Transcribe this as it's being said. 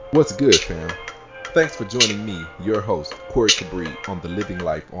What's good, fam? Thanks for joining me, your host, Corey Cabri, on the Living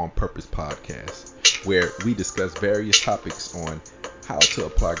Life on Purpose podcast, where we discuss various topics on how to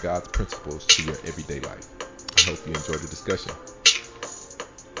apply God's principles to your everyday life. I hope you enjoy the discussion.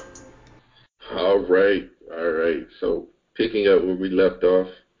 All right. So picking up where we left off,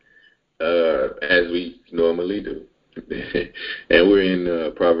 as we normally do, and we're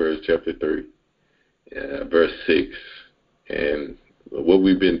in Proverbs chapter 3, verse 6, and what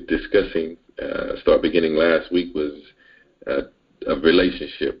we've been discussing, beginning last week, was uh, a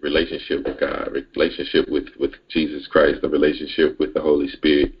relationship with God, relationship with Jesus Christ, a relationship with the Holy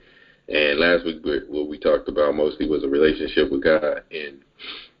Spirit. And last week, what we talked about mostly was a relationship with God, and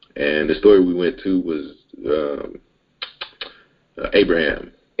the story we went to was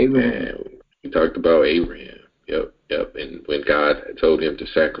Abraham. And we talked about Abraham. Yep. And when God told him to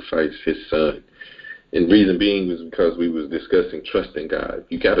sacrifice his son, and reason being was because we was discussing trusting God.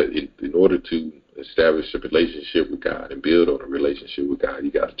 You gotta, in order to establish a relationship with God and build on a relationship with God,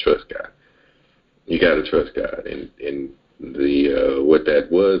 you gotta trust God. You gotta trust God, and the what that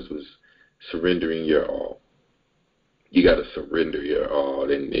was surrendering your all. You got to surrender your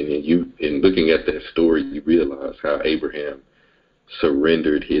all. And you, in looking at that story, you realize how Abraham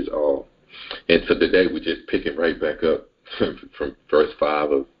surrendered his all. And so today we're just picking right back up from verse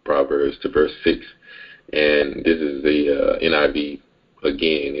 5 of Proverbs to verse 6. And this is the NIV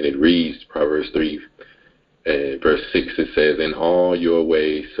again, and it reads, Proverbs 3 and verse 6, it says, "In all your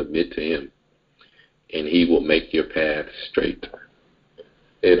ways submit to him, and he will make your path straight."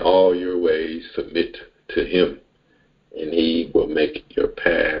 In all your ways submit to him, and he will make your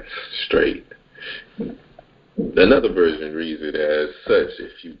path straight. Another version reads it as such.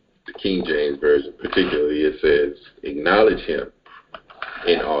 The King James Version particularly, it says, "Acknowledge him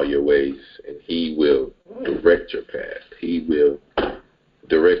in all your ways, and he will direct your path." He will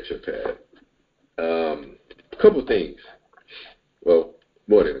direct your path. A couple things. Well,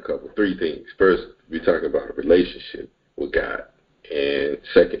 more than a couple. Three things. First, we talk about a relationship with God. And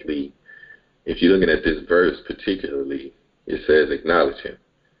secondly, if you're looking at this verse particularly, it says acknowledge him.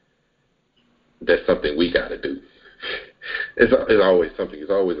 That's something we got to do. It's always something.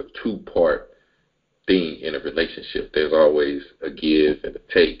 It's always a two-part thing in a relationship. There's always a give and a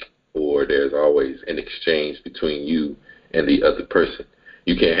take, or there's always an exchange between you and the other person.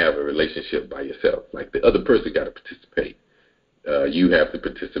 You can't have a relationship by yourself. Like, the other person got to participate. You have to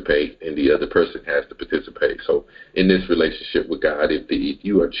participate, and the other person has to participate. So in this relationship with God, if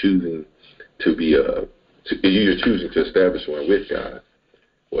you are choosing you're choosing to establish one with God,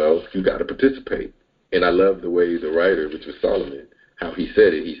 well, you got to participate. And I love the way the writer, which was Solomon, how he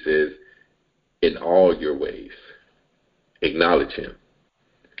said it. He says, "In all your ways, acknowledge him."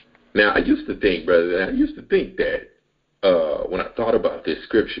 Now, I used to think that when I thought about this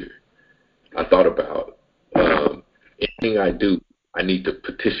scripture, I thought about anything I do, I need to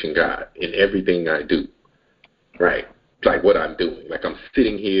petition God in everything I do, right? Like what I'm doing. Like, I'm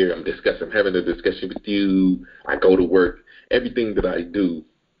sitting here, I'm having a discussion with you, I go to work. Everything that I do,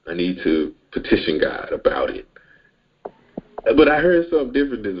 I need to petition God about it. But I heard something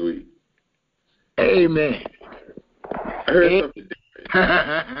different this week. Amen. I heard something different.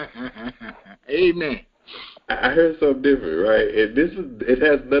 Amen. I heard something different, right? And it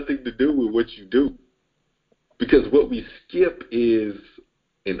has nothing to do with what you do. Because what we skip is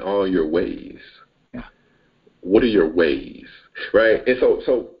in all your ways. Yeah. What are your ways, right? And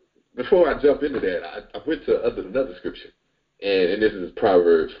so before I jump into that, I went to another scripture, and this is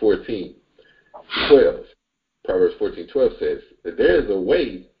Proverbs 14:12. Proverbs 14:12 says that there is a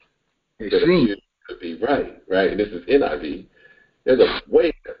way that appears to be right, right? And this is NIV. There's a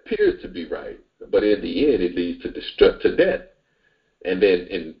way that appears to be right, but in the end, it leads to death. And then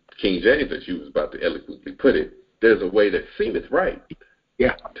in King James, as you was about to eloquently put it, there's a way that seemeth right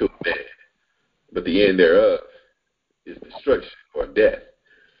to a man, but the end thereof is destruction or death.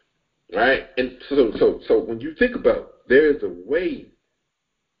 Right? And so when you think about, there's a way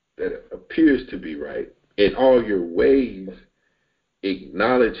that appears to be right, in all your ways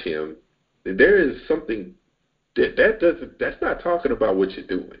acknowledge him, there is something that's not talking about what you're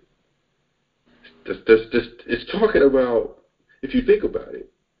doing. It's talking about, if you think about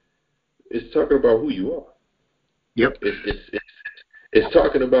it, it's talking about who you are. Yep. It's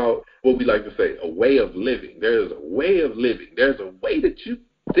talking about what we like to say, a way of living. There's a way of living. There's a way that you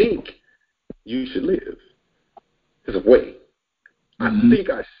think you should live. There's a way. Mm-hmm.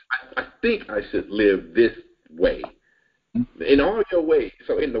 I think I should live this way. In all your ways.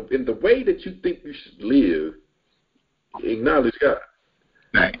 So in the way that you think you should live, acknowledge God.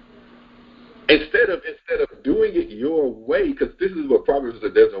 Right. Instead of doing it your way, because this is what Proverbs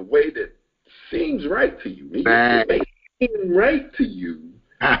says, there's a way that seems right to you. It may seem right to you,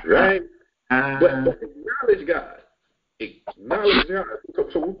 right? But acknowledge God. Acknowledge God.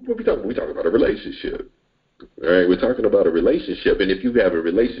 So what we talking about? We're talking about a relationship. All right, we're talking about a relationship, and if you have a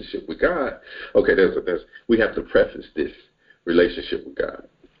relationship with God, okay, we have to preface this relationship with God,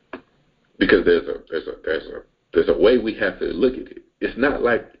 because there's a way we have to look at it. It's not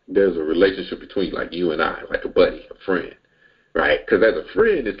like there's a relationship between like you and I, like a buddy, a friend, right? Because as a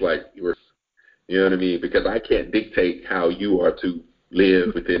friend, it's like you know what I mean? Because I can't dictate how you are to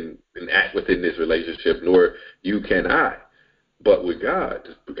live within and act within this relationship, nor you can I. But with God,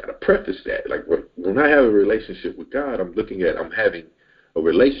 we got to preface that. Like when I have a relationship with God, I'm having a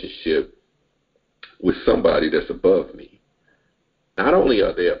relationship with somebody that's above me. Not only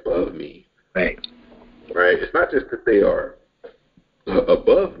are they above me, right? It's not just that they are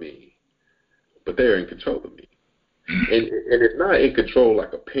above me, but they're in control of me. And it's not in control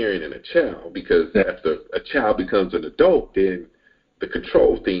like a parent and a child, because after a child becomes an adult, then the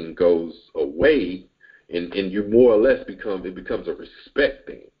control thing goes away. And you more or less becomes a respect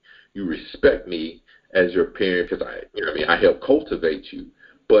thing. You respect me as your parent because I help cultivate you,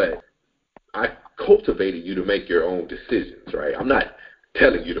 but I cultivated you to make your own decisions, right? I'm not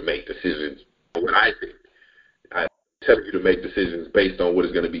telling you to make decisions on what I think. I'm telling you to make decisions based on what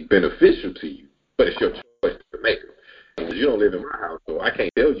is going to be beneficial to you, but it's your choice to make them. And you don't live in my house, so I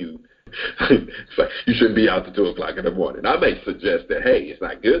can't tell you it's like you shouldn't be out to 2 o'clock in the morning. I may suggest that, hey, it's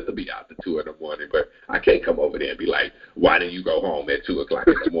not good to be out to 2 in the morning, but I can't come over there and be like, why didn't you go home at 2 o'clock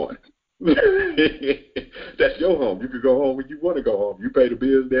in the morning? That's your home. You can go home when you want to go home. You pay the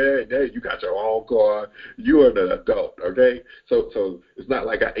bills there, and hey, you got your own car. You are an adult, okay? So it's not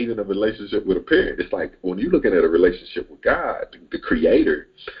like even a relationship with a parent. It's like when you're looking at a relationship with God, the Creator,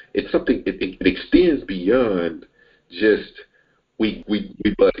 it's something. It extends beyond just we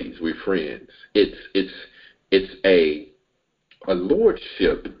buddies, we friends. It's a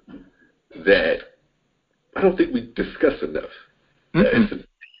lordship that I don't think we discuss enough.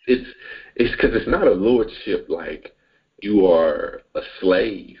 It's because it's not a lordship like you are a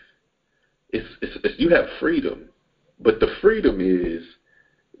slave. It's you have freedom, but the freedom is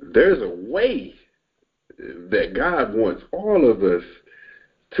there's a way that God wants all of us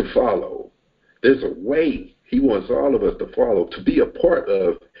to follow. There's a way He wants all of us to follow, to be a part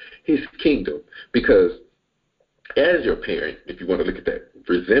of His kingdom. Because as your parent, if you want to look at that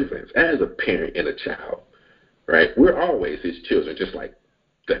resemblance, as a parent and a child, right, we're always His children, just like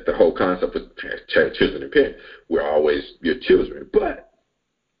the whole concept of children and parents. We're always your children. But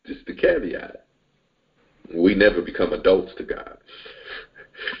just the caveat, we never become adults to God.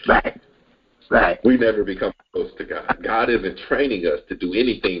 Right. We never become close to God. God isn't training us to do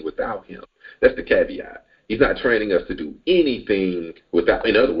anything without Him. That's the caveat. He's not training us to do anything without,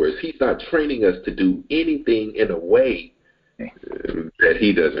 in other words, He's not training us to do anything in a way that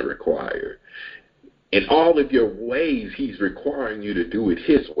He doesn't require. In all of your ways, He's requiring you to do it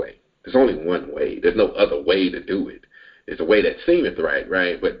His way. There's only one way. There's no other way to do it. It's a way that seemeth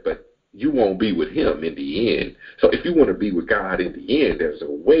right? But you won't be with Him in the end. So if you want to be with God in the end, there's a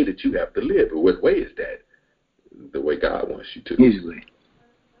way that you have to live. But what way is that? The way God wants you to. His way.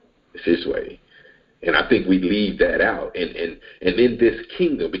 It's His way. And I think we leave that out. And in this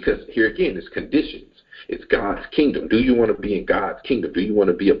kingdom, because here again, it's conditions. It's God's kingdom. Do you want to be in God's kingdom? Do you want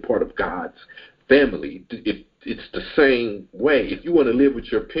to be a part of God's family? It's the same way. If you want to live with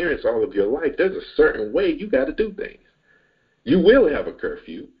your parents all of your life, there's a certain way you got to do things. You will have a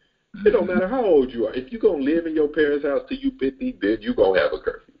curfew. It don't matter how old you are. If you're going to live in your parents' house till you 50, then you're going to have a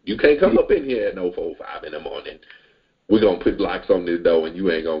curfew. You can't come up in here at 4:05 in the morning. We're going to put locks on this door and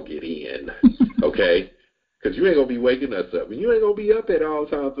you ain't going to get in, okay? Because you ain't going to be waking us up. And you ain't going to be up at all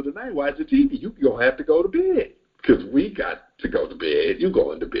times of the night watching TV. You're going to have to go to bed because we got to go to bed. You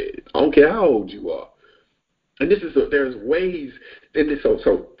going to bed. I don't care how old you are. And there's ways, and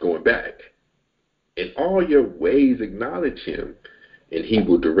so going back, in all your ways acknowledge Him, and He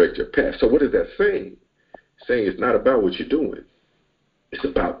will direct your path. So what is that saying? Saying it's not about what you're doing. It's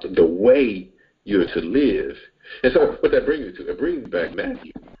about the way you're to live. And so what that brings me to, it brings back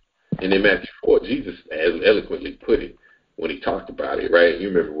Matthew. And in Matthew 4, Jesus as eloquently put it when He talked about it, right? You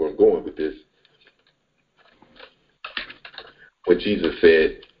remember where I'm going with this. What Jesus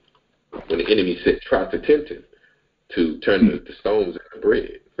said when the enemy tried to tempt Him to turn the stones into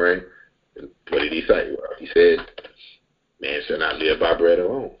bread, right? And what did He say? Well, He said, man shall not live by bread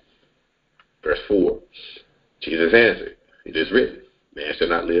alone. Verse 4, Jesus answered, it is written, man shall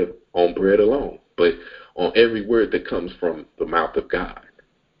not live on bread alone, but on every word that comes from the mouth of God.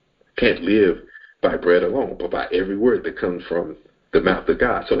 can't live by bread alone, but by every word that comes from the mouth of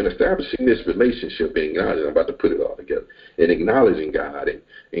God. So in establishing this relationship, being acknowledged, I'm about to put it all together, and acknowledging God and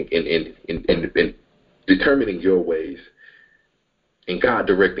determining your ways and God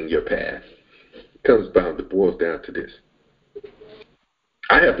directing your path, boils down to this.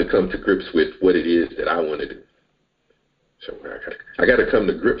 I have to come to grips with what it is that I want to do. So I got to come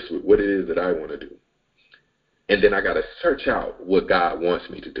to grips with what it is that I want to do. And then I got to search out what God wants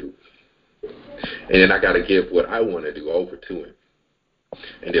me to do. And then I got to give what I want to do over to him.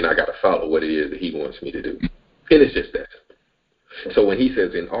 And then I got to follow what it is that he wants me to do. And it's just that simple. So when he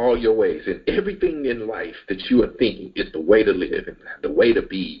says, in all your ways, in everything in life that you are thinking is the way to live, and the way to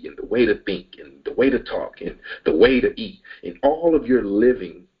be, and the way to think, and the way to talk, and the way to eat, in all of your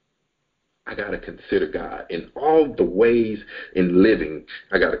living, I got to consider God. In all the ways in living,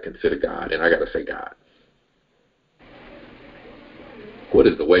 I got to consider God. And I got to say, God, what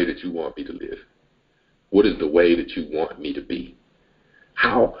is the way that you want me to live? What is the way that you want me to be?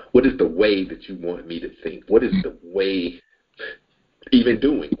 What is the way that you want me to think? What is the way, even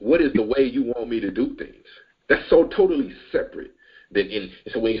doing? What is the way you want me to do things? That's so totally separate.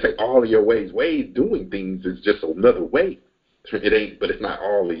 So when you say all of your ways, doing things is just another way. It ain't, but it's not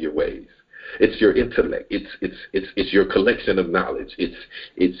all of your ways. It's your intellect. It's your collection of knowledge.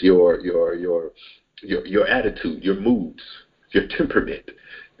 It's your attitude, your moods, your temperament.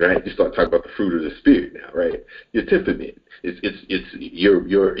 Right? You start talking about the fruit of the spirit now, right? Your temperament. It's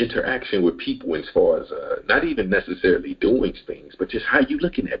your interaction with people as far as not even necessarily doing things, but just how you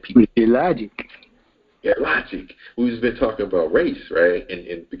looking at people. Your logic. Yeah, logic. We've been talking about race, right?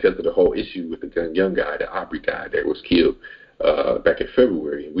 And because of the whole issue with the young guy, the Aubrey guy that was killed back in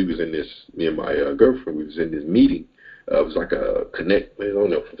February, we was in this, me and my girlfriend, we was in this meeting. It was like a connect, I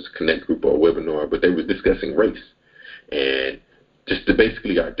don't know if it was a connect group or a webinar, but they were discussing race and just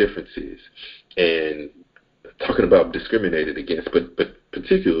basically our differences and talking about discriminated against, but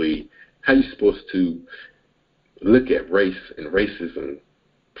particularly how you're supposed to look at race and racism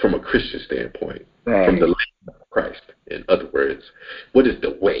from a Christian standpoint, right, from the lens of Christ. In other words, what is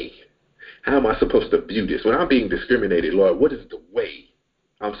the way? How am I supposed to view this? When I'm being discriminated, Lord, what is the way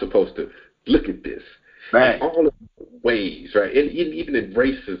I'm supposed to look at this? right. In all of the ways, right? And even in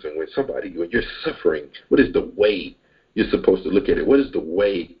racism, when you're suffering, what is the way you're supposed to look at it? What is the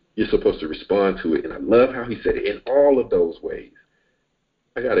way you're supposed to respond to it? And I love how he said it. In all of those ways,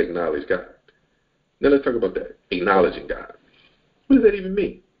 I got to acknowledge God. Now let's talk about that. Acknowledging God. What does that even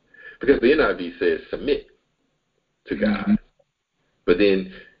mean? Because the NIV says submit to God. Mm-hmm. But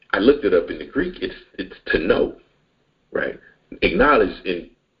then I looked it up in the Greek. It's to know, right? Acknowledge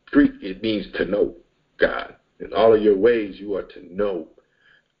in Greek, it means to know God. In all of your ways, you are to know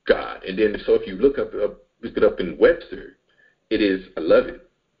God. And then, so if you look it up in Webster, I love it.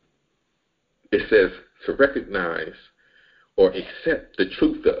 It says to recognize or accept the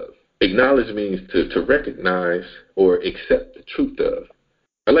truth of. Acknowledge means to recognize or accept the truth of.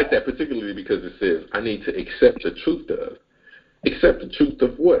 I like that particularly because it says I need to accept the truth of. Accept the truth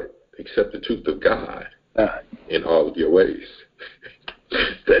of what? Accept the truth of God in all of your ways.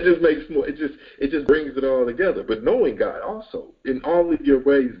 That just makes more. It just brings it all together. But knowing God also in all of your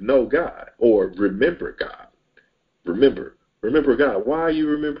ways, know God or remember God. Remember God. Why are you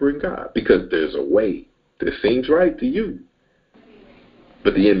remembering God? Because there's a way that seems right to you,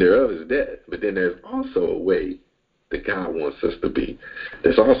 but the end thereof is death. But then there's also a way that God wants us to be.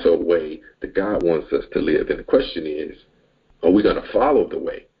 There's also a way that God wants us to live. And the question is, are we going to follow the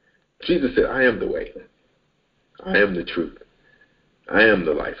way? Jesus said, I am the way. I am the truth. I am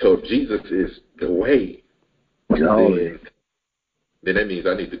the life. So if Jesus is the way, then that means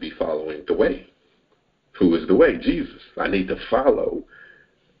I need to be following the way. Who is the way? Jesus. I need to follow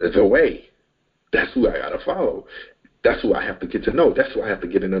the way. That's who I got to follow. That's who I have to get to know. That's who I have to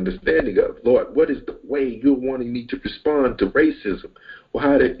get an understanding of. Lord, what is the way you're wanting me to respond to racism? Well,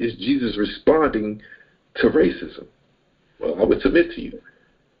 how is Jesus responding to racism? Well, I would submit to you.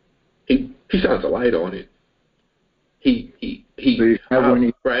 He shines a light on it.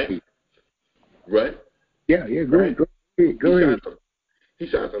 Right? Right? Yeah, go ahead. He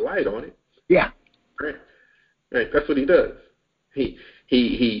shines a light on it. Yeah. Right. That's what he does. He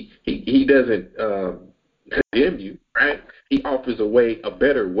doesn't condemn you, right? He offers a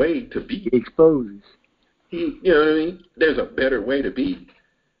better way to be. He exposes. You know what I mean? There's a better way to be.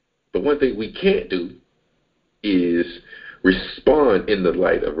 But one thing we can't do is respond in the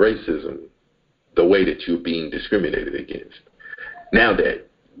light of racism the way that you're being discriminated against. Now that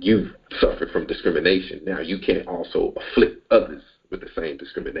you've suffered from discrimination, now you can't also afflict others with the same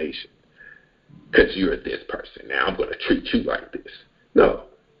discrimination because you're this person. Now I'm going to treat you like this. No,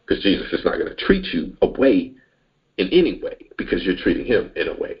 because Jesus is not going to treat you away in any way because you're treating him in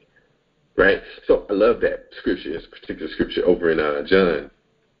a way, right? So I love that scripture, this particular scripture over in John,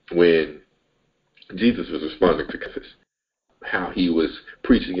 when Jesus was responding to Caiaphas, how he was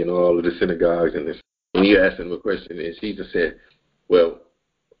preaching in all of the synagogues and this. And he asked him a question, and Jesus said, well,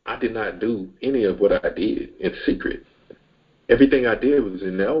 I did not do any of what I did in secret. Everything I did was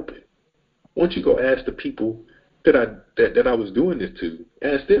in the open. Why don't you go ask the people that I was doing this to,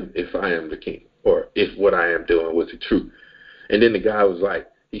 ask them if I am the king, or if what I am doing was it true. And then the guy was like,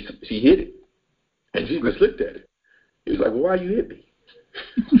 he hit it. And Jesus looked at it. He was like, well, why you hit me?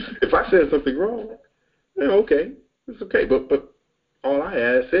 If I said something wrong, okay, it's okay. But all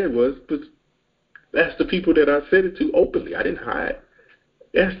I said was ask the people that I said it to openly. I didn't hide.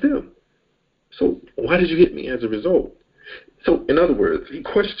 Ask them. So why did you hit me as a result? So in other words, he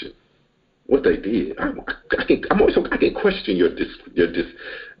questioned what they did. I can question your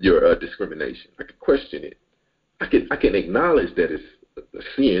discrimination. I can question it. I can acknowledge that it's a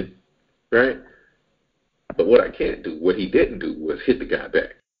sin, right? But what I can't do, what he didn't do, was hit the guy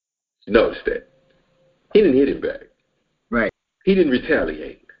back. Notice that he didn't hit him back. Right. He didn't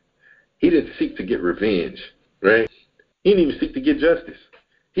retaliate. He didn't seek to get revenge, right? He didn't even seek to get justice.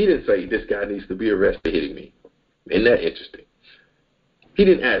 He didn't say this guy needs to be arrested for hitting me. Isn't that interesting? He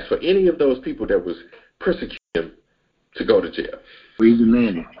didn't ask for any of those people that was persecuting him to go to jail. We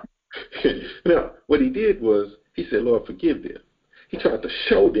demanded. Now, what he did was he said, Lord, forgive them. He tried to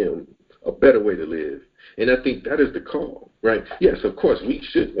show them a better way to live. And I think that is the call, right? Yes, of course, we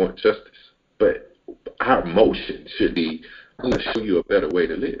should want justice. But our motion should be, I'm going to show you a better way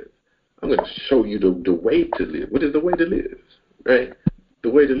to live. I'm going to show you the way to live. What is the way to live, right? The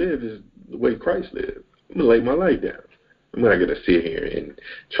way to live is the way Christ lived. I'm going to lay my life down. I'm not going to sit here and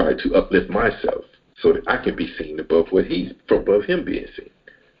try to uplift myself so that I can be seen above above him being seen,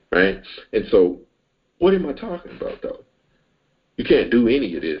 right? And so, what am I talking about, though? You can't do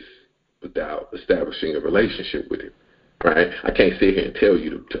any of this without establishing a relationship with him, right? I can't sit here and tell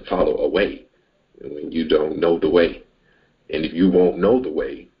you to follow a way when you don't know the way. And if you won't know the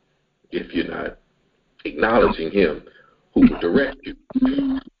way, if you're not acknowledging him who will direct you.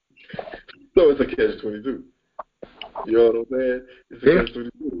 So it's a catch-22. You know what I'm saying? It's a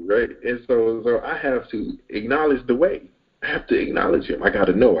catch-22, right? And so I have to acknowledge the way. I have to acknowledge him. I got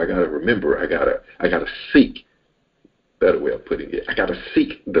to know. I got to remember. I got to seek. Better way of putting it. I got to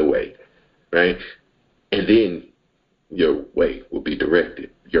seek the way, right? And then your way will be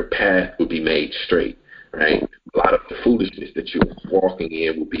directed. Your path will be made straight, right? A lot of the foolishness that you're walking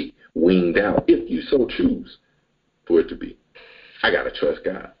in will be weaned out if you so choose for it to be. I got to trust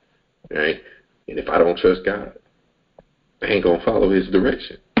God, right? And if I don't trust God, I ain't going to follow his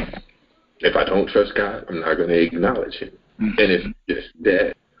direction. If I don't trust God, I'm not going to acknowledge him. And it's just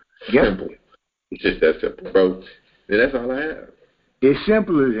that simple. It's just that simple, bro. And that's all I have. It's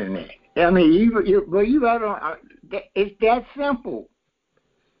simpler than that. I mean, you right on. It's that simple.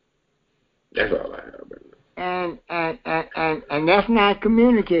 That's all I have, brother. And that's not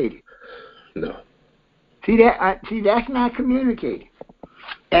communicated. No. See that's not communicated.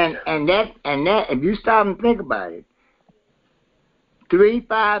 And that if you stop and think about it, 3,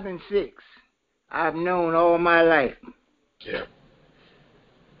 5, and 6, I've known all my life. Yeah.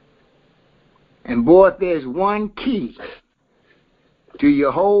 And boy, if there's one key to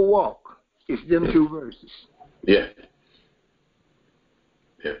your whole walk, it's them 2 verses. Yeah.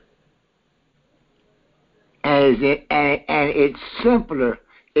 Yeah. And it's simpler.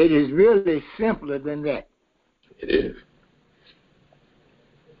 It is really simpler than that. It is.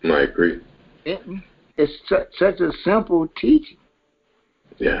 I agree. It's such a simple teaching.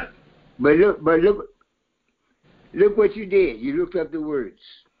 Yeah. But look what you did. You looked up the words.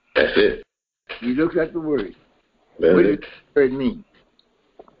 That's it. You looked up the words. That's what it. does the word mean?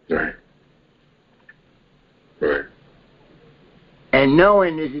 Right. Right. And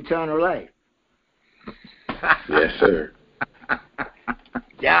knowing is eternal life. Yes, sir.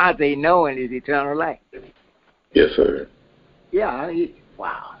 John say knowing is eternal life. Yes, sir. Yeah.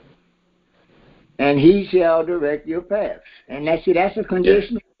 Wow. And he shall direct your paths. And that's a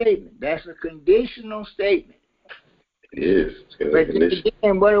conditional statement. That's a conditional statement. It is. But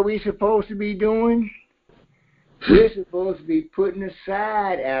again, what are we supposed to be doing? We're supposed to be putting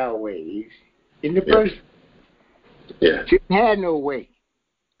aside our ways in the first. Yeah. Shouldn't have no way.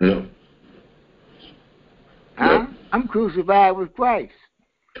 No. Huh? No. I'm crucified with Christ.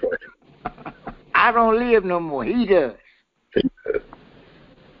 I don't live no more. He does. He does.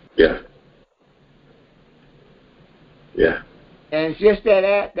 Yeah. Yeah. And it's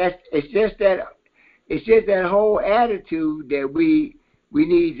just that whole attitude that we we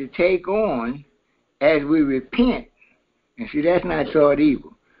need to take on as we repent. And see, that's not toward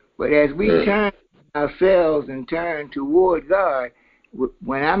evil. But as we turn ourselves and turn toward God,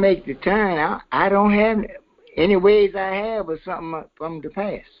 when I make the turn, I don't have any ways I have or something from the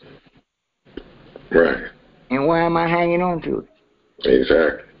past. Right. And why am I hanging on to it?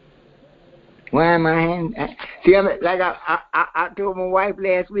 Exactly. Why am I hanging? See, I told my wife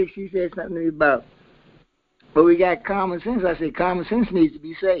last week, she said something to me about, but we got common sense. I said, common sense needs to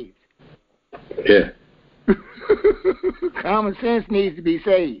be saved. Yeah. Common sense needs to be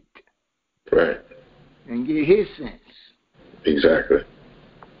saved. Right. And get his sense. Exactly.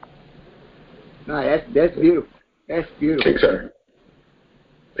 No, that's beautiful. That's beautiful.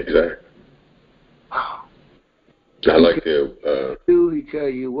 Exactly. Wow. I like to. He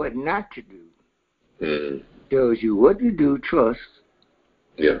tells you what not to do. Tells you what to do, trust.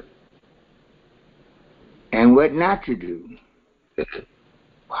 Yeah. And what not to do.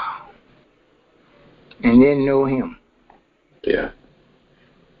 Wow. And then know him. Yeah.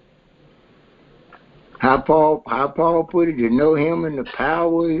 How Paul put it, to know him and the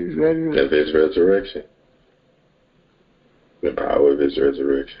power of his resurrection. Of his resurrection. The power of his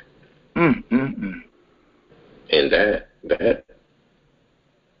resurrection. And that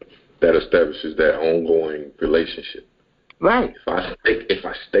establishes that ongoing relationship. Right. If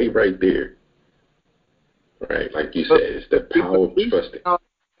I stay right there, right, like you said, it's the power of trusting.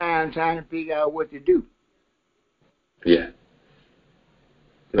 I'm trying to figure out what to do. Yeah.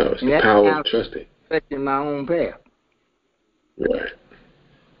 No, it's the power of trusting. Trusting my own path. Right.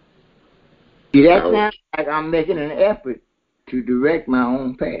 See, that sounds like I'm making an effort to direct my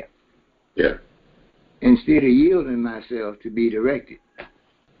own path. Yeah. Instead of yielding myself to be directed.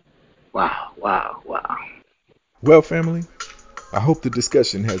 Wow. Well, family, I hope the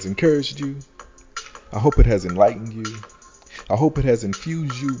discussion has encouraged you. I hope it has enlightened you. I hope it has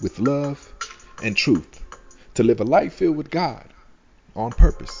infused you with love and truth to live a life filled with God on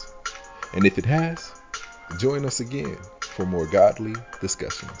purpose. And if it has, join us again for more godly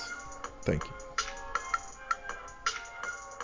discussions. Thank you.